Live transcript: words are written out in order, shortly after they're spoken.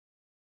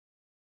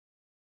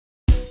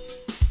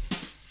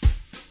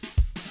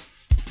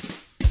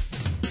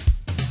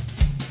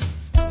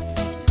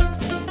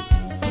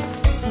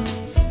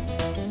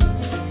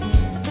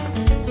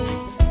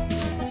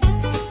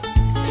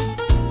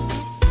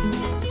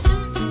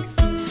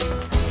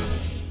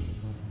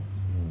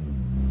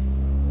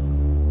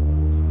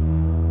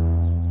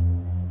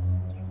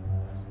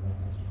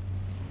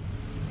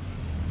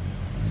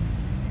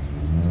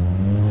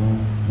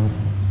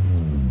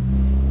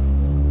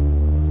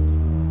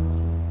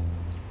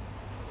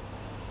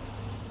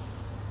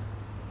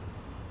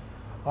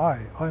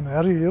Hi, I'm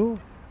Harry Hill.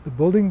 The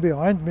building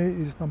behind me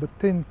is number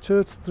 10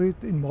 Church Street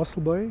in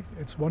Mossel Bay.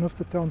 It's one of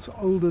the town's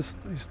oldest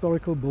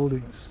historical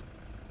buildings.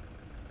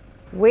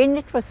 When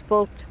it was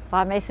built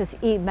by Messrs.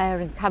 E. Mayer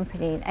and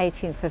Company in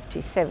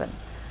 1857,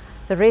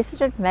 the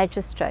resident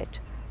magistrate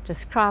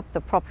described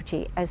the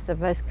property as the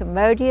most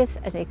commodious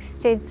and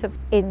extensive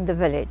in the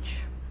village.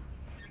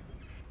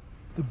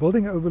 The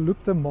building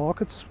overlooked the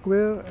market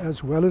square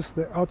as well as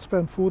the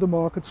outspan for the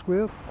market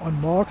square. On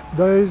market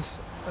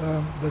days,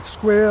 the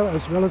square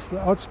as well as the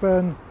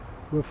outspan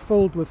were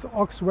filled with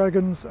ox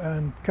wagons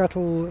and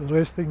cattle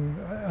resting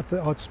at the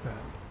outspan.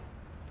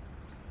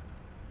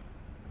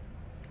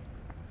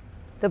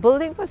 The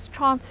building was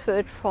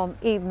transferred from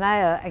E.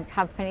 Mayer and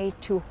Company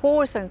to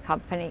Hawes and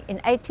Company in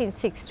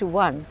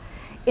 1861.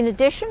 In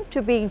addition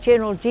to being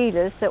general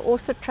dealers, they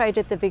also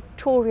traded the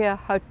Victoria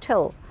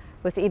Hotel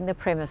within the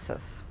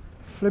premises.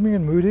 Fleming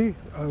and Moody,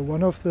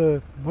 one of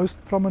the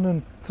most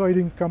prominent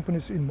trading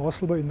companies in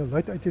Mossel Bay in the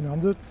late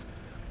 1800s,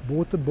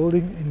 bought the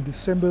building in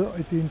December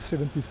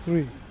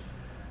 1873.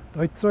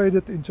 They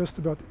traded in just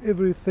about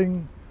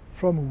everything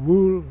from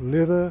wool,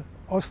 leather,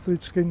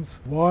 ostrich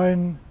skins,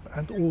 wine,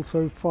 and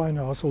also fine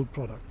household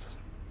products.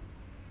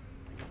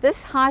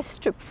 This high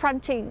strip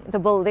fronting the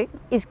building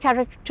is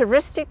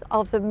characteristic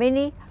of the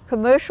many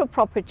commercial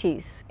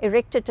properties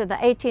erected in the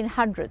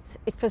 1800s.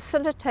 It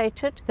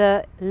facilitated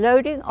the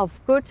loading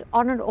of goods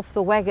on and off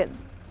the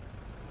wagons.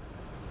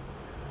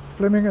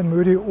 Fleming and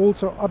Moody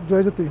also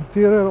upgraded the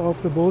interior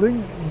of the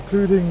building,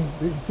 including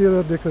the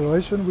interior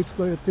decoration which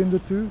they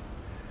attended to.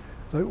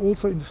 They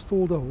also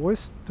installed a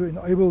hoist to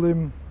enable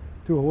them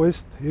to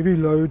hoist heavy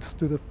loads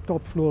to the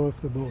top floor of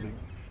the building.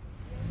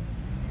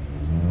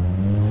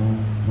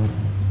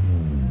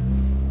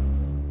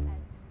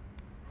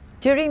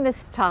 During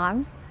this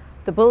time,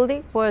 the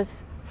building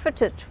was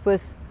fitted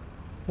with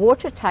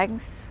water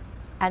tanks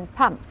and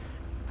pumps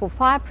for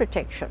fire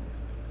protection.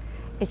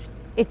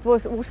 It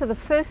was also the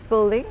first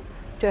building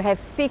to have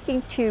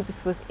speaking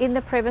tubes within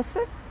the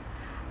premises,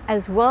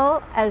 as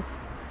well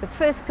as the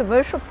first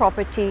commercial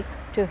property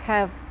to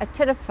have a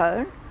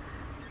telephone,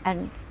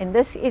 and in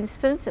this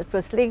instance it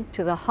was linked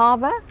to the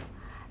harbour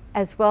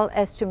as well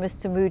as to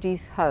Mr.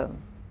 Moody's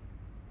home.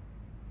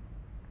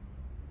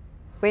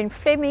 When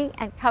Fleming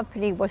and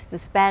Company was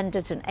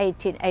disbanded in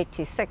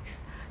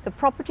 1886, the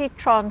property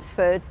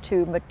transferred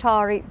to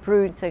Matari,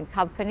 Bruins and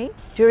Company.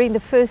 During the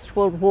First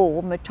World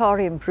War,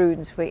 Matari and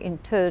Bruins were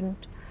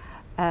interned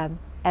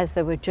as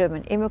they were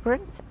German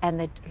immigrants, and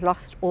they'd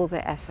lost all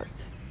their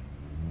assets.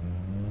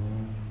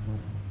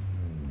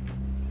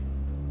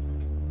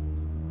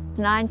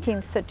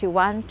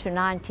 1931 to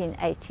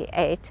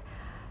 1988,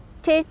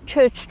 10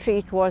 Church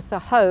Street was the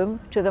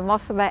home to the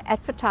Mossel Bay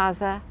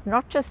Advertiser,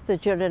 not just the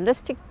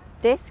journalistic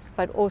desk,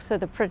 but also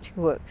the printing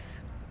works.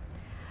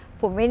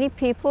 For many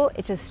people,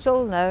 it is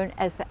still known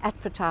as the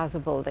Advertiser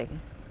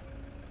Building.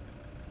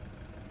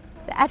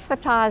 The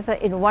Advertiser,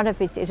 in one of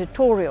its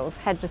editorials,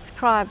 had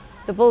described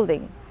the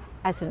building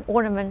as an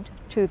ornament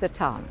to the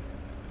town.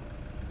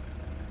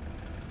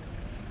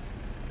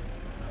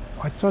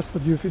 I trust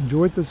that you've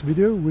enjoyed this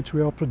video, which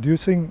we are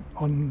producing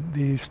on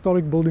the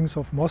historic buildings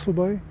of Mossel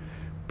Bay.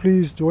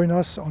 Please join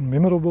us on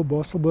Memorable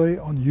Mossel Bay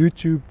on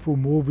YouTube for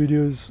more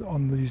videos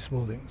on these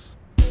buildings.